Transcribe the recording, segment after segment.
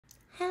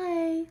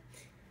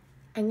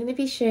I'm going to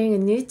be sharing a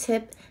new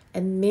tip,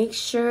 and make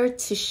sure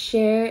to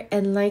share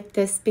and like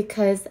this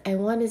because I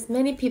want as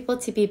many people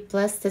to be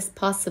blessed as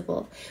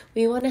possible.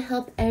 We want to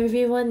help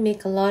everyone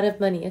make a lot of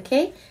money,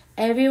 okay?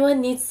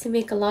 Everyone needs to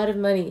make a lot of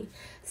money.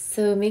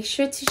 So make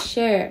sure to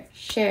share.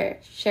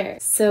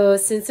 So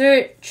since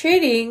we're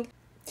trading,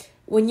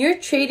 when you're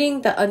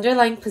trading the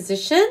underlying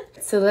position,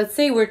 so let's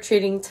say we're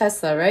trading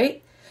Tesla,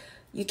 right?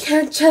 You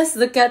can't just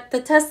look at the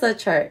Tesla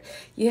chart.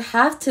 You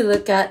have to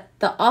look at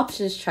the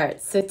options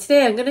chart. So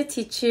today I'm going to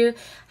teach you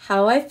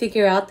how I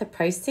figure out the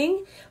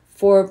pricing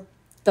for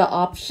the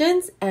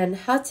options and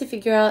how to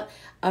figure out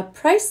a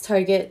price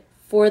target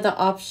for the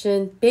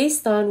option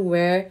based on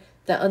where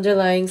the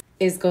underlying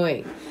is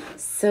going.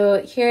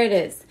 So here it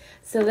is.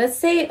 So let's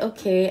say,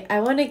 okay, I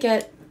want to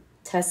get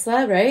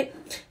Tesla, right?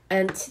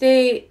 And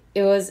today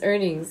it was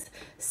earnings.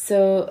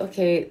 So,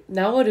 okay,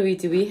 now what do?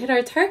 We hit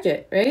our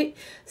target, right?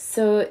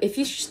 So if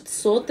you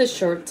sold the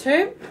short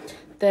term,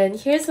 then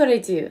here's what I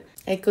do.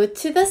 I go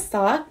to the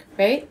stock,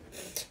 right?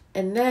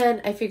 And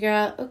then I figure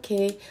out,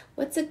 okay,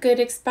 what's a good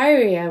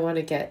expiry I want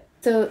to get?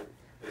 So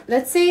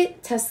let's say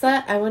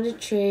Tesla, I want to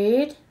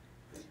trade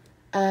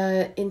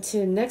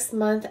into next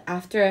month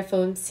after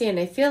FOMC, and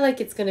I feel like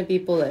it's going to be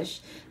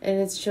bullish, and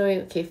it's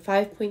showing, okay,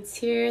 5 points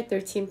here,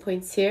 13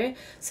 points here,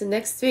 so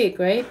next week,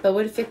 right? But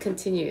what if it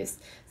continues?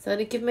 So I'm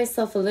going to give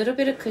myself a little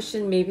bit of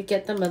cushion, maybe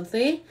get the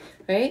monthly,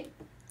 right?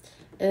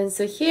 And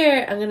so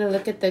here I'm going to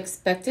look at the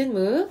expected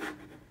move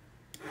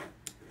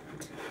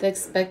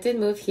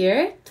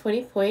here,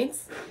 20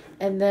 points,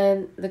 and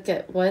then look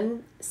at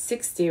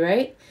 160,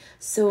 right?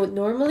 So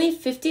normally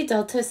 50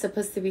 delta is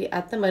supposed to be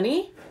at the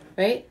money,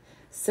 right?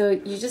 So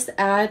you just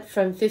add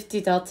from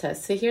 50 delta.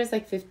 So here's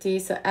like 50.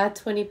 So add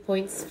 20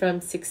 points from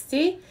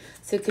 60.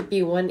 So it could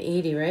be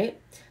 180, right?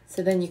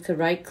 So then you could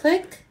right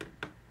click.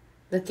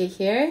 Look at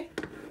here.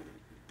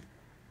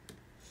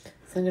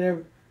 So I'm going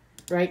to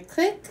right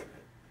click.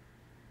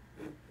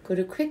 Go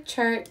to quick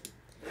chart.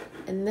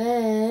 And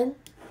then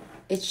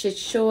it should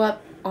show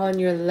up on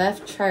your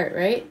left chart,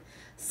 right?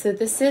 So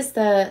this is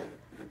the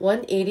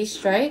 180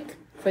 strike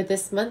for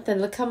this month.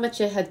 And look how much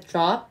it had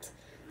dropped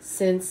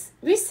since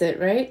recent,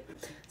 right?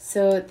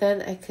 So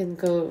then I can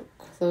go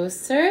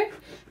closer,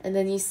 and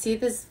then you see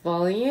this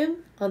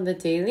volume on the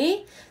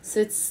daily.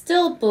 So it's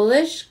still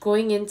bullish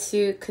going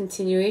into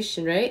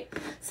continuation, right?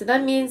 So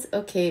that means,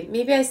 okay,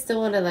 maybe I still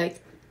want to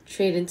like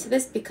trade into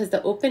this because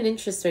the open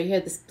interest right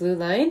here, this blue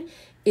line,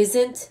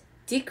 isn't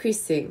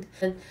decreasing.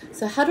 And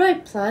so how do I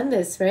plan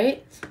this,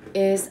 right?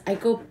 Is I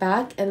go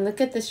back and look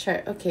at this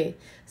chart. Okay,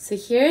 so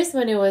here's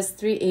when it was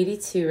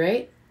 382,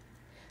 right?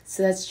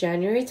 So that's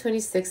January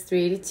 26,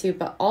 382,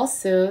 but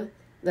also,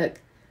 look,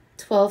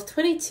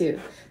 1222.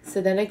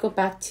 So then I go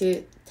back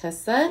to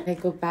Tesla. I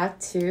go back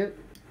to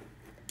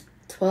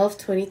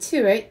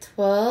 1222, right?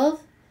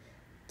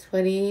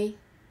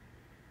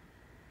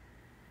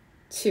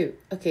 1222.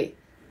 Okay,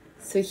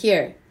 so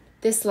here,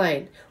 this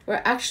line,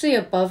 we're actually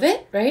above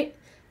it, right?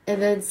 And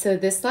then, so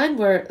this line,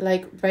 we're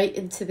like right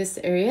into this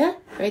area,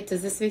 right?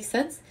 Does this make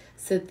sense?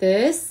 So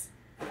this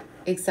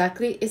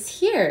exactly is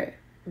here,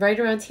 right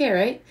around here,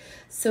 right?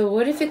 So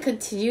what if it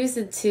continues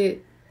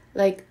into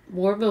like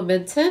more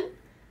momentum,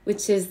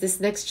 which is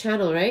this next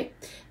channel, right?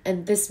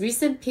 And this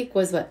recent peak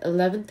was what,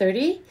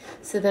 1130?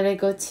 So then I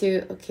go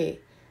to, okay,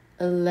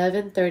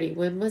 1130.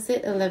 When was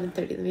it?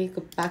 1130. Let me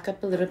go back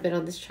up a little bit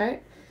on this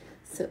chart.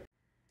 So,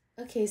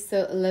 okay, so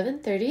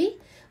 1130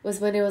 was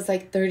when it was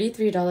like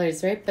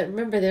 $33, right? But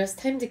remember, there's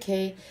time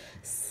decay.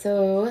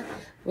 So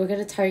we're going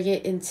to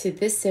target into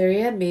this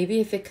area, maybe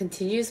if it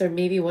continues, or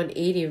maybe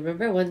 180.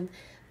 Remember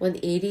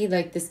 180,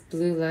 like this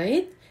blue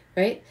line,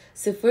 right?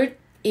 So if we're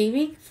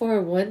aiming for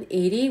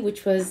 180,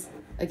 which was,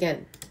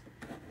 again,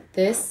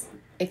 this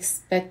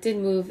expected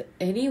move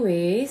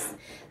anyways,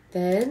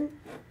 then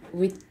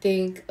we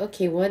think,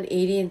 okay,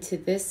 180 into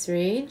this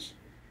range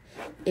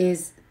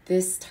is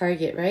this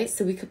target, right?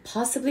 So we could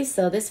possibly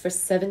sell this for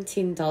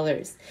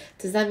 $17.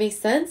 Does that make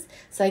sense?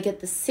 So I get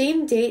the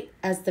same date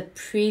as the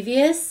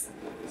previous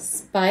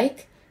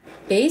spike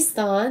based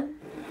on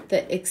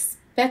the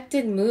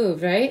expected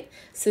move, right?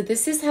 So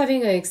this is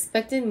having an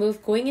expected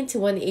move going into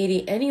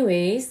 180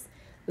 anyways.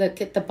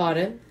 Look at the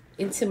bottom,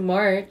 into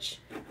March,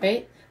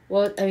 right?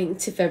 Well, I mean,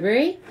 to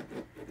February,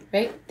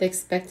 right? The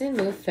expected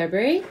move,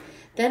 February.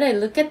 Then I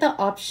look at the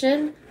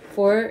option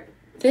for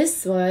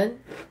this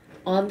one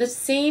on the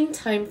same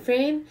time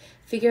frame,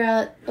 figure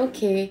out,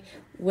 okay,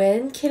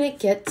 when can it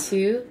get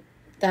to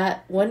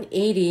that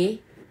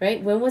 180,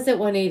 right? When was it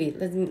 180?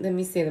 Let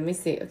me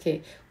see.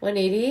 Okay,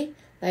 180,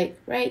 like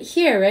right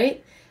here,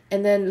 right?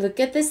 And then look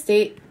at this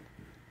date.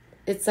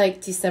 It's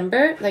like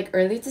December, like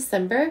early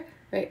December,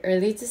 right?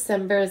 Early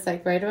December is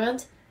like right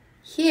around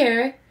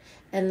here.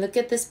 And look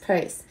at this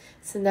price.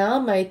 So now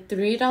my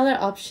 $3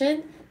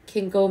 option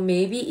can go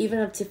maybe even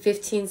up to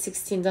 $15,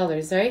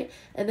 $16, right?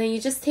 And then you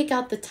just take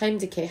out the time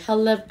decay,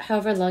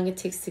 however long it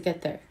takes to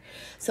get there.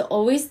 So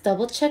always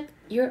double check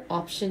your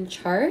option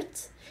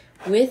chart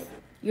with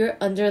your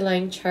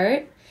underlying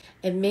chart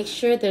and make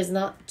sure there's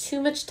not too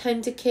much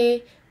time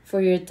decay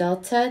for your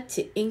delta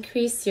to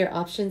increase your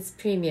options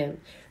premium.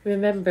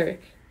 Remember,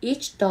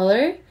 each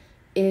dollar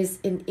is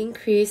an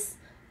increase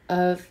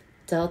of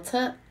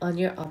delta on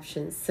your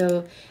options.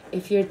 So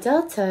if your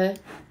delta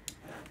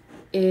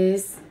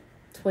is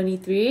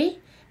 23,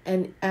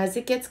 and as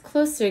it gets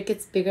closer, it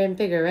gets bigger and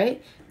bigger,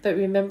 right? But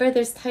remember,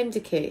 there's time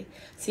decay.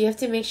 So you have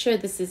to make sure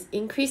this is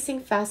increasing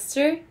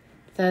faster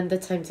than the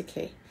time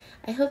decay.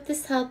 I hope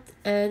this helped,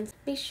 and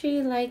make sure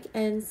you like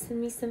and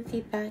send me some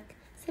feedback.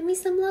 Send me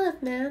some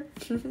love, man.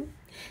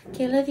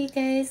 Okay, love you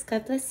guys.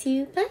 God bless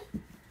you.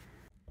 Bye.